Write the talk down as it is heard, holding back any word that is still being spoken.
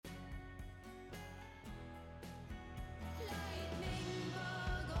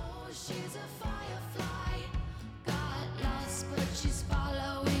She's a firefly, got lost, but she's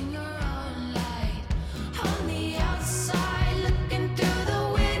following her own light. On the outside, looking through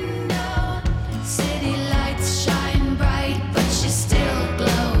the window, city lights shine bright, but she still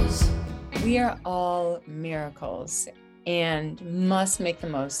glows. We are all miracles and must make the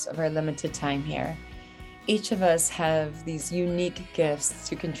most of our limited time here. Each of us have these unique gifts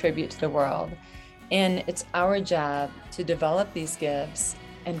to contribute to the world, and it's our job to develop these gifts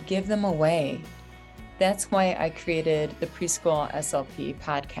and give them away. That's why I created the Preschool SLP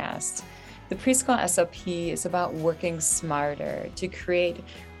podcast. The Preschool SLP is about working smarter to create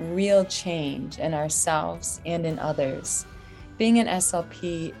real change in ourselves and in others. Being an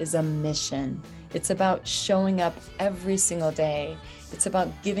SLP is a mission. It's about showing up every single day. It's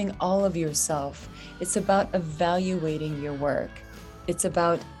about giving all of yourself. It's about evaluating your work. It's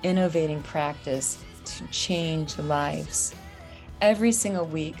about innovating practice to change lives. Every single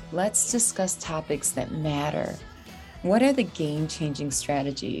week, let's discuss topics that matter. What are the game-changing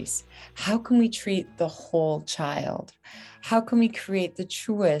strategies? How can we treat the whole child? How can we create the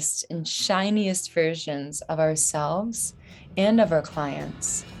truest and shiniest versions of ourselves and of our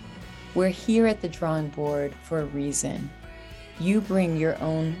clients? We're here at the drawing board for a reason. You bring your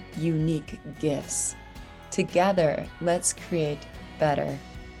own unique gifts. Together, let's create better.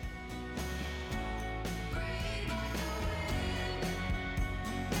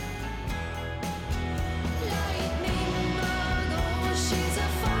 Lightning bug, oh, she's a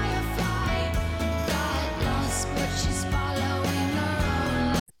firefly, got lost, but she's following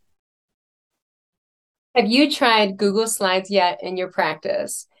her own. Have you tried Google Slides yet in your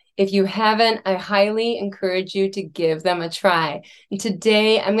practice? If you haven't, I highly encourage you to give them a try. And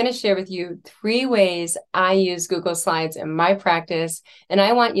today I'm going to share with you 3 ways I use Google Slides in my practice. And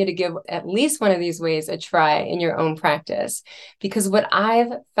I want you to give at least one of these ways a try in your own practice. Because what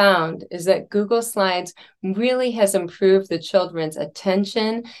I've found is that Google Slides really has improved the children's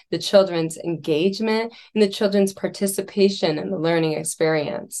attention, the children's engagement, and the children's participation in the learning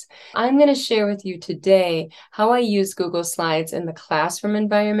experience. I'm going to share with you today how I use Google Slides in the classroom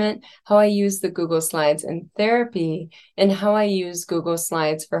environment, how I use the Google Slides in therapy, and how I use Google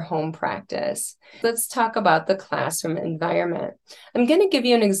Slides for home practice. Let's talk about the classroom environment. I'm going to give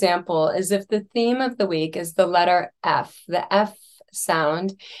you an example as if the theme of the week is the letter F, the F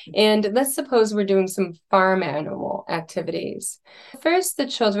sound. And let's suppose we're doing some farm animal activities. First, the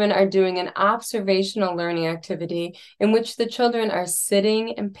children are doing an observational learning activity in which the children are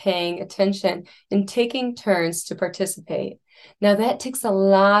sitting and paying attention and taking turns to participate. Now, that takes a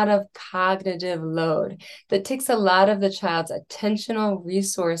lot of cognitive load. That takes a lot of the child's attentional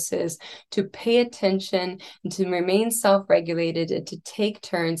resources to pay attention and to remain self-regulated and to take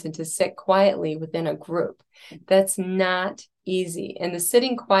turns and to sit quietly within a group. That's not easy. And the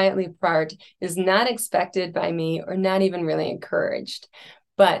sitting quietly part is not expected by me or not even really encouraged.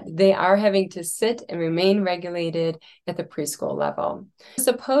 But they are having to sit and remain regulated at the preschool level.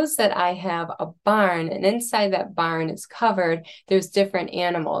 Suppose that I have a barn, and inside that barn is covered, there's different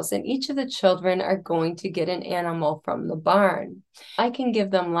animals, and each of the children are going to get an animal from the barn. I can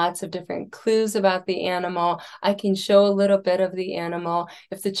give them lots of different clues about the animal. I can show a little bit of the animal.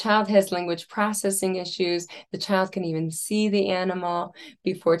 If the child has language processing issues, the child can even see the animal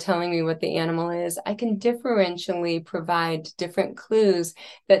before telling me what the animal is. I can differentially provide different clues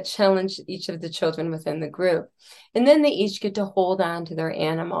that challenge each of the children within the group. And then they each get to hold on to their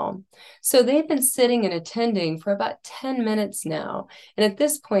animal. So they've been sitting and attending for about 10 minutes now. And at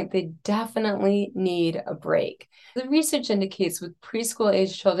this point, they definitely need a break. The research indicates with preschool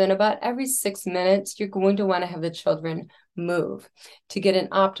age children, about every 6 minutes, you're going to want to have the children move to get an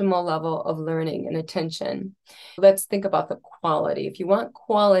optimal level of learning and attention. Let's think about the quality. If you want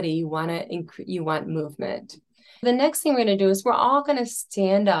quality, you want movement. The next thing we're going to do is we're all going to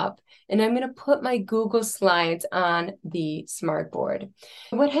stand up, and I'm going to put my Google Slides on the smartboard.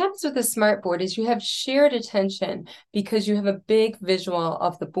 What happens with the smartboard is you have shared attention because you have a big visual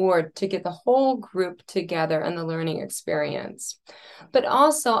of the board to get the whole group together on the learning experience. But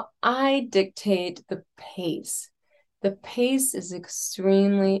also, I dictate the pace. The pace is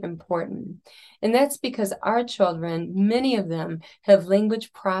extremely important. And that's because our children, many of them, have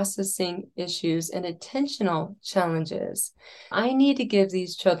language processing issues and attentional challenges. I need to give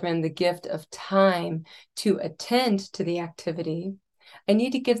these children the gift of time to attend to the activity. I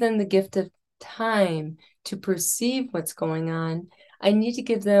need to give them the gift of time to perceive what's going on. I need to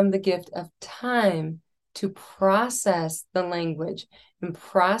give them the gift of time to process the language and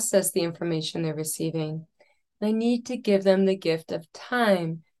process the information they're receiving. I need to give them the gift of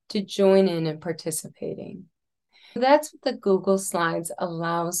time to join in and participating. That's what the Google Slides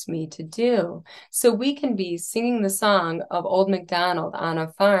allows me to do. So we can be singing the song of Old MacDonald on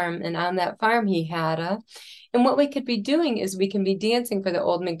a farm, and on that farm he had a, and what we could be doing is we can be dancing for the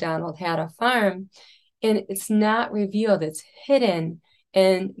Old MacDonald had a farm, and it's not revealed, it's hidden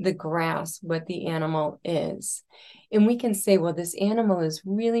in the grass what the animal is. And we can say, well, this animal is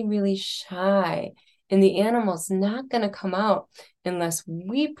really, really shy, and the animal's not going to come out unless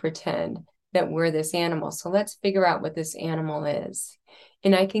we pretend that we're this animal. So let's figure out what this animal is.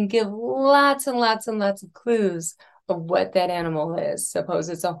 And I can give lots and lots and lots of clues of what that animal is. Suppose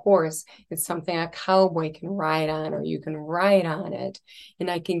it's a horse, it's something a cowboy can ride on, or you can ride on it. And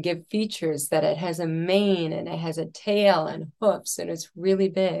I can give features that it has a mane and it has a tail and hoofs and it's really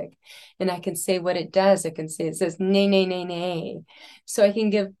big. And I can say what it does. I can say it says neigh, neigh, neigh, neigh. So I can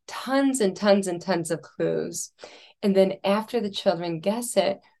give tons and tons and tons of clues. And then after the children guess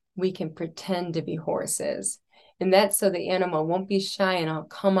it, we can pretend to be horses. And that's so the animal won't be shy and I'll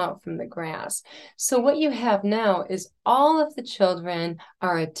come out from the grass. So what you have now is all of the children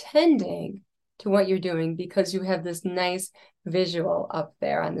are attending to what you're doing because you have this nice visual up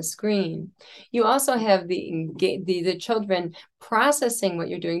there on the screen. You also have the children processing what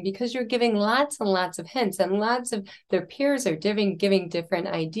you're doing because you're giving lots and lots of hints, and lots of their peers are giving different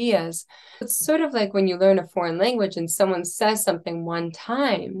ideas. It's sort of like when you learn a foreign language and someone says something one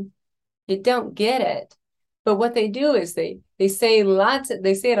time, you don't get it. But what they do is they say it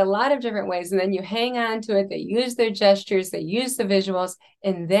a lot of different ways, and then you hang on to it. They use their gestures, they use the visuals,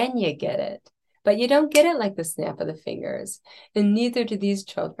 and then you get it. But you don't get it like the snap of the fingers, and neither do these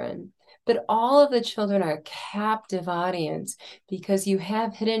children. But all of the children are a captive audience because you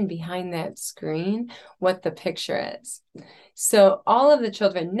have hidden behind that screen what the picture is. So all of the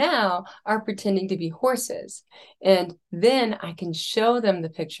children now are pretending to be horses. And then I can show them the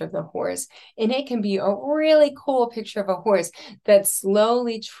picture of the horse. And it can be a really cool picture of a horse that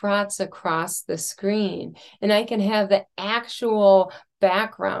slowly trots across the screen. And I can have the actual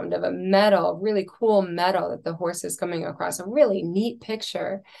background of a meadow, really cool meadow that the horse is coming across, a really neat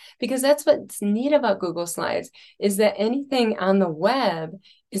picture. Because that's what's neat about Google Slides, is that anything on the web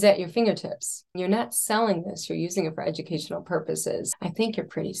is at your fingertips. You're not selling this, you're using it for educational purposes. I think you're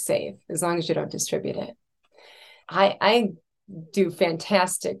pretty safe as long as you don't distribute it. I do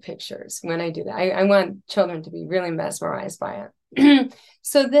fantastic pictures when I do that. I want children to be really mesmerized by it.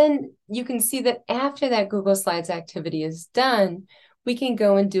 So then you can see that after that Google Slides activity is done, we can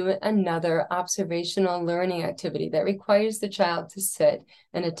go and do another observational learning activity that requires the child to sit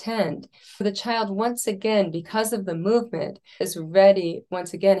and attend. The child, once again, because of the movement, is ready,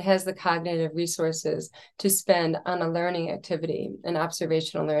 once again, has the cognitive resources to spend on a learning activity, an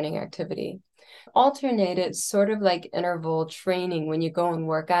observational learning activity. Alternate it sort of like interval training when you go and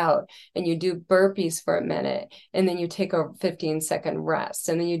work out and you do burpees for a minute and then you take a 15-second rest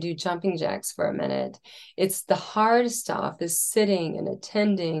and then you do jumping jacks for a minute. It's the hard stuff is sitting and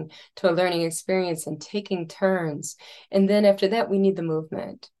attending to a learning experience and taking turns. And then after that, we need the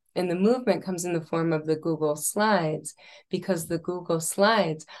movement. And the movement comes in the form of the Google Slides, because the Google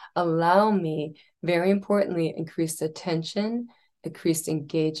Slides allow me, very importantly, increased attention, increased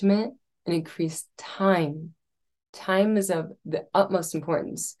engagement, and increased time. Time is of the utmost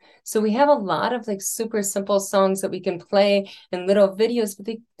importance. So we have a lot of like super simple songs that we can play and little videos,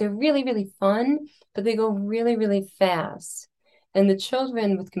 but they're really, really fun, but they go really, really fast. And the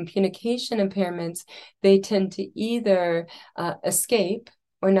children with communication impairments, they tend to either escape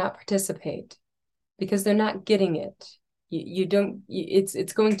or not participate because they're not getting it.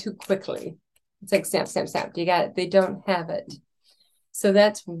 It's going too quickly. It's like snap, snap, snap. You got it. They don't have it. So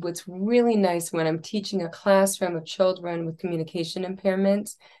that's what's really nice when I'm teaching a classroom of children with communication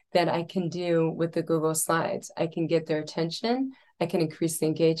impairments that I can do with the Google Slides. I can get their attention, I can increase the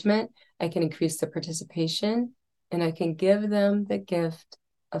engagement, I can increase the participation, and I can give them the gift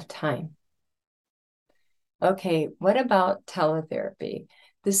of time. Okay, what about teletherapy?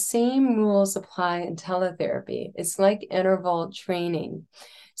 The same rules apply in teletherapy. It's like interval training.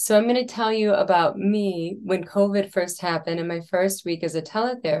 So I'm going to tell you about me when COVID first happened in my first week as a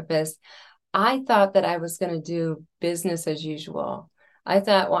teletherapist. I thought that I was going to do business as usual. I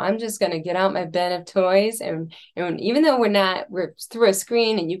thought, well, I'm just going to get out my bin of toys. And even though we're through a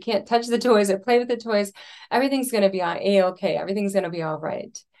screen and you can't touch the toys or play with the toys, everything's going to be A-okay. Everything's going to be all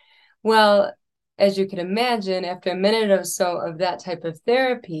right. Well, as you can imagine, after a minute or so of that type of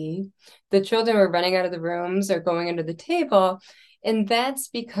therapy, the children were running out of the rooms or going under the table. And that's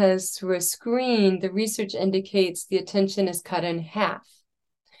because through a screen, the research indicates the attention is cut in half.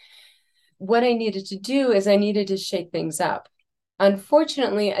 What I needed to do is I needed to shake things up.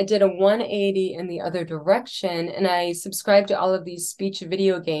 Unfortunately, I did a 180 in the other direction, and I subscribed to all of these speech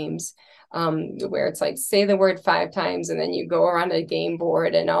video games where it's like say the word 5 times and then you go around a game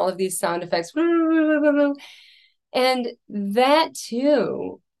board and all of these sound effects. And that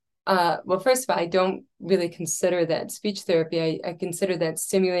too, well, first of all, I don't really consider that speech therapy. I consider that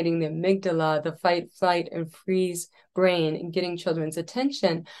stimulating the amygdala, the fight, flight, and freeze brain, and getting children's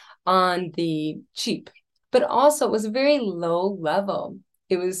attention on the cheap. But also, it was very low level.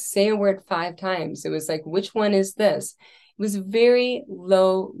 It was say a word 5 times. It was like, which one is this? It was very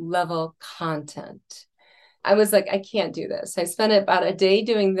low level content. I was like, I can't do this. I spent about a day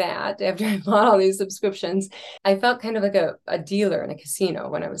doing that after I bought all these subscriptions. I felt kind of like a dealer in a casino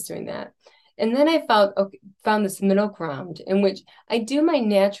when I was doing that. And then I found this middle ground in which I do my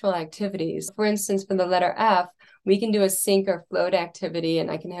natural activities. For instance, for the letter F, we can do a sink or float activity, and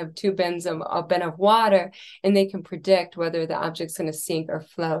I can have 2 bins of a bin of water, and they can predict whether the object's going to sink or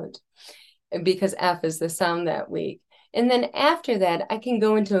float, because F is the sound that week. And then after that, I can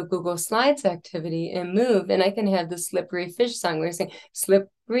go into a Google Slides activity and move, and I can have the slippery fish song where I say,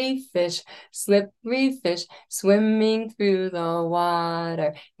 slippery fish, swimming through the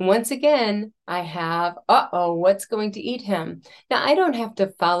water. And once again, I have, what's going to eat him? Now, I don't have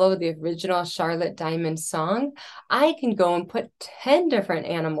to follow the original Charlotte Diamond song. I can go and put 10 different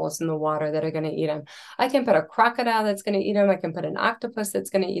animals in the water that are going to eat him. I can put a crocodile that's going to eat him. I can put an octopus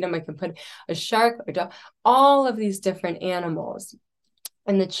that's going to eat him. I can put a shark or dog, all of these different animals.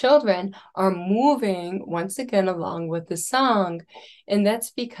 And the children are moving once again along with the song. And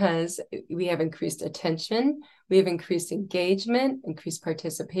that's because we have increased attention, we have increased engagement, increased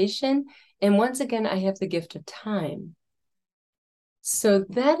participation. And once again, I have the gift of time. So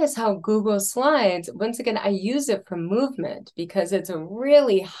that is how Google Slides, once again, I use it for movement because it's a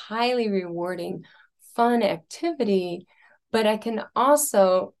really highly rewarding, fun activity, but I can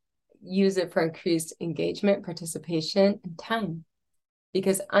also use it for increased engagement, participation, and time,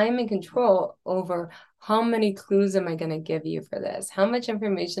 because I'm in control over how many clues am I going to give you for this? How much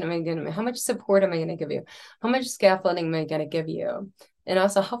information am I going to, how much support am I going to give you? How much scaffolding am I going to give you? And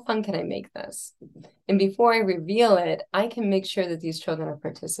also, how fun can I make this? And before I reveal it, I can make sure that these children are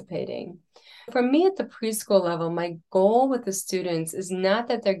participating. For me at the preschool level, my goal with the students is not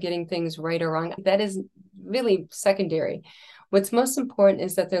that they're getting things right or wrong. That is really secondary. What's most important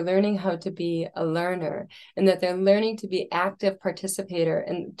is that they're learning how to be a learner, and that they're learning to be active participator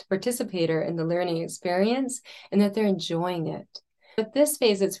in the learning experience, and that they're enjoying it. With this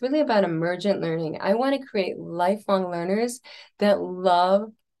phase, it's really about emergent learning. I want to create lifelong learners that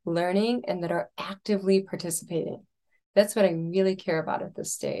love learning and that are actively participating. That's what I really care about at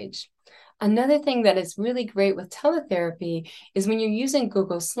this stage. Another thing that is really great with teletherapy is when you're using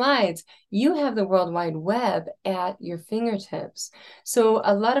Google Slides, you have the World Wide Web at your fingertips. So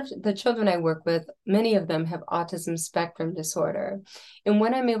a lot of the children I work with, many of them have autism spectrum disorder. And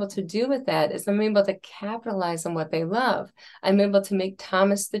what I'm able to do with that is I'm able to capitalize on what they love. I'm able to make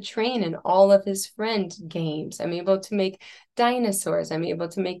Thomas the Train and all of his friend games. I'm able to make dinosaurs. I'm able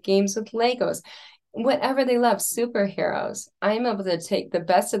to make games with Legos. Whatever they love, superheroes, I'm able to take the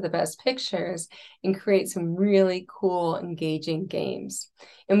best of the best pictures and create some really cool, engaging games.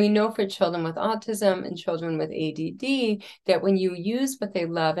 And we know for children with autism and children with ADD that when you use what they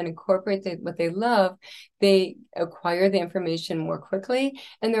love and incorporate what they love, they acquire the information more quickly,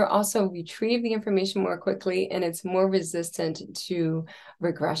 and they're also retrieve the information more quickly, and it's more resistant to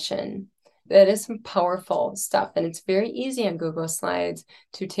regression. That is some powerful stuff. And it's very easy on Google Slides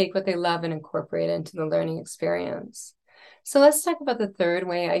to take what they love and incorporate it into the learning experience. So let's talk about the third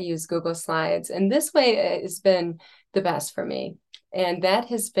way I use Google Slides. And this way has been the best for me. And that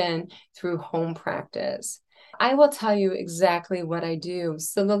has been through home practice. I will tell you exactly what I do.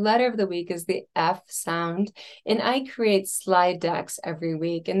 So the letter of the week is the F sound, and I create slide decks every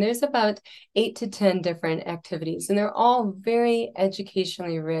week. And there's about 8 to 10 different activities, and they're all very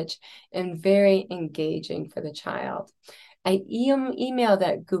educationally rich and very engaging for the child. I email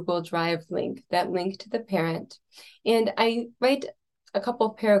that Google Drive link, that link to the parent, and I write a couple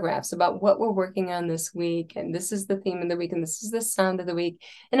of paragraphs about what we're working on this week, and this is the theme of the week, and this is the sound of the week.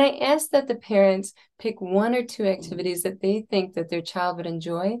 And I ask that the parents pick 1 or 2 activities that they think that their child would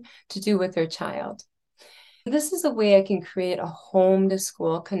enjoy to do with their child. This is a way I can create a home to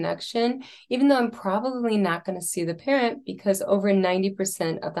school connection, even though I'm probably not going to see the parent because over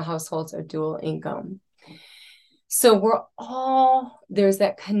 90% of the households are dual income. So there's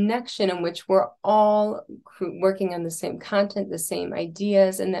that connection in which we're all working on the same content, the same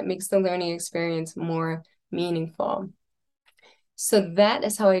ideas, and that makes the learning experience more meaningful. So that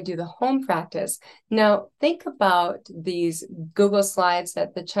is how I do the home practice. Now, think about these Google Slides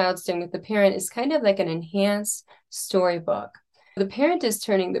that the child's doing with the parent is kind of like an enhanced storybook. The parent is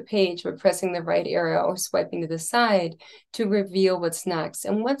turning the page by pressing the right arrow or swiping to the side to reveal what's next.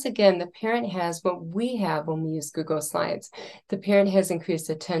 And once again, the parent has what we have when we use Google Slides. The parent has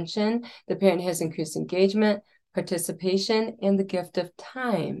increased attention, the parent has increased engagement, participation, and the gift of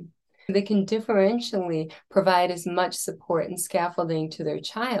time. They can differentially provide as much support and scaffolding to their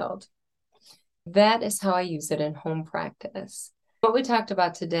child. That is how I use it in home practice. What we talked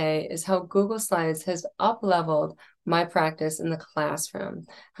about today is how Google Slides has up-leveled my practice in the classroom,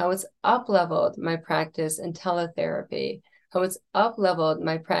 how it's up-leveled my practice in teletherapy, how it's up-leveled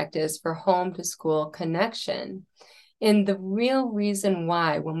my practice for home-to-school connection. And the real reason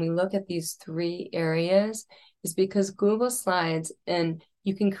why, when we look at these three areas, is because Google Slides, and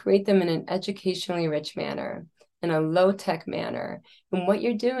you can create them in an educationally rich manner, in a low-tech manner. And what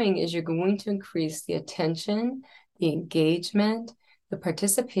you're doing is you're going to increase the attention, the engagement, the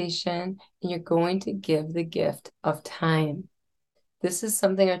participation, and you're going to give the gift of time. This is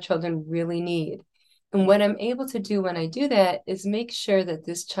something our children really need. And what I'm able to do when I do that is make sure that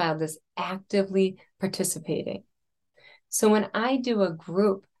this child is actively participating. So when I do a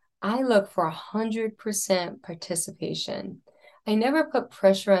group, I look for 100% participation. I never put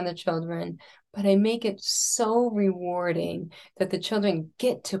pressure on the children, but I make it so rewarding that the children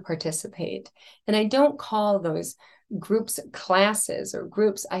get to participate. And I don't call those groups classes or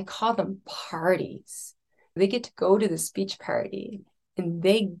groups, I call them parties. They get to go to the speech party, and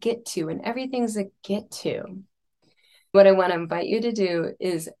they get to, and everything's a get to. What I want to invite you to do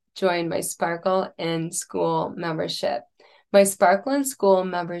is join my Sparkle in School membership. My Sparkle in School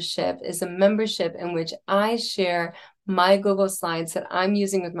membership is a membership in which I share my Google Slides that I'm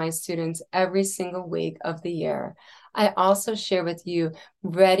using with my students every single week of the year. I also share with you,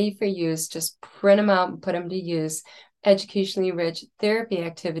 ready for use, just print them out and put them to use, educationally rich therapy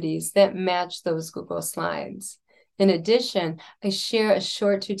activities that match those Google Slides. In addition, I share a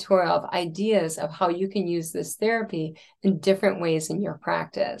short tutorial of ideas of how you can use this therapy in different ways in your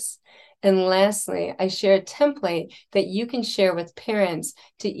practice. And lastly, I share a template that you can share with parents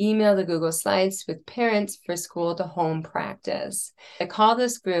to email the Google Slides with parents for school to home practice. I call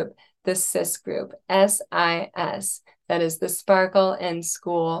this group the SIS group, SIS. That is the Sparkle in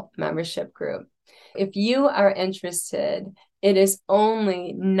School membership group. If you are interested, it is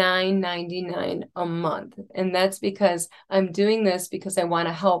only $9.99 a month. And that's because I'm doing this because I want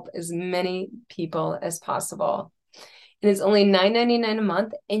to help as many people as possible. It is only $9.99 a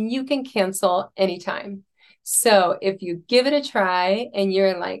month, and you can cancel anytime. So if you give it a try and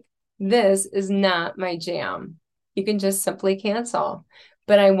you're like, this is not my jam, you can just simply cancel.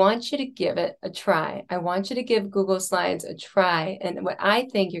 But I want you to give it a try. I want you to give Google Slides a try. And what I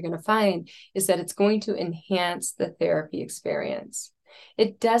think you're going to find is that it's going to enhance the therapy experience.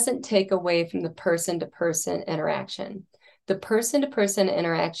 It doesn't take away from the person-to-person interaction. The person-to-person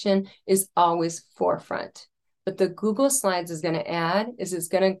interaction is always forefront. But the Google Slides is going to add is it's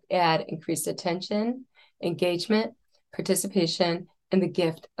going to add increased attention, engagement, participation, and the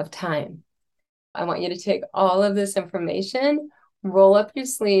gift of time. I want you to take all of this information, roll up your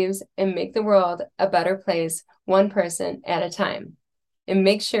sleeves, and make the world a better place, one person at a time. And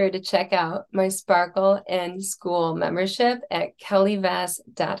make sure to check out my Sparkle in School membership at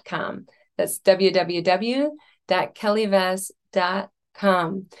kellyvess.com. That's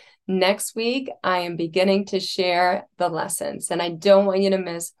www.kellyvess.com. Next week, I am beginning to share the lessons, and I don't want you to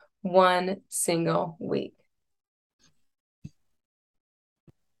miss one single week.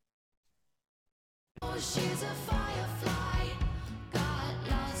 Oh, she's a firefly.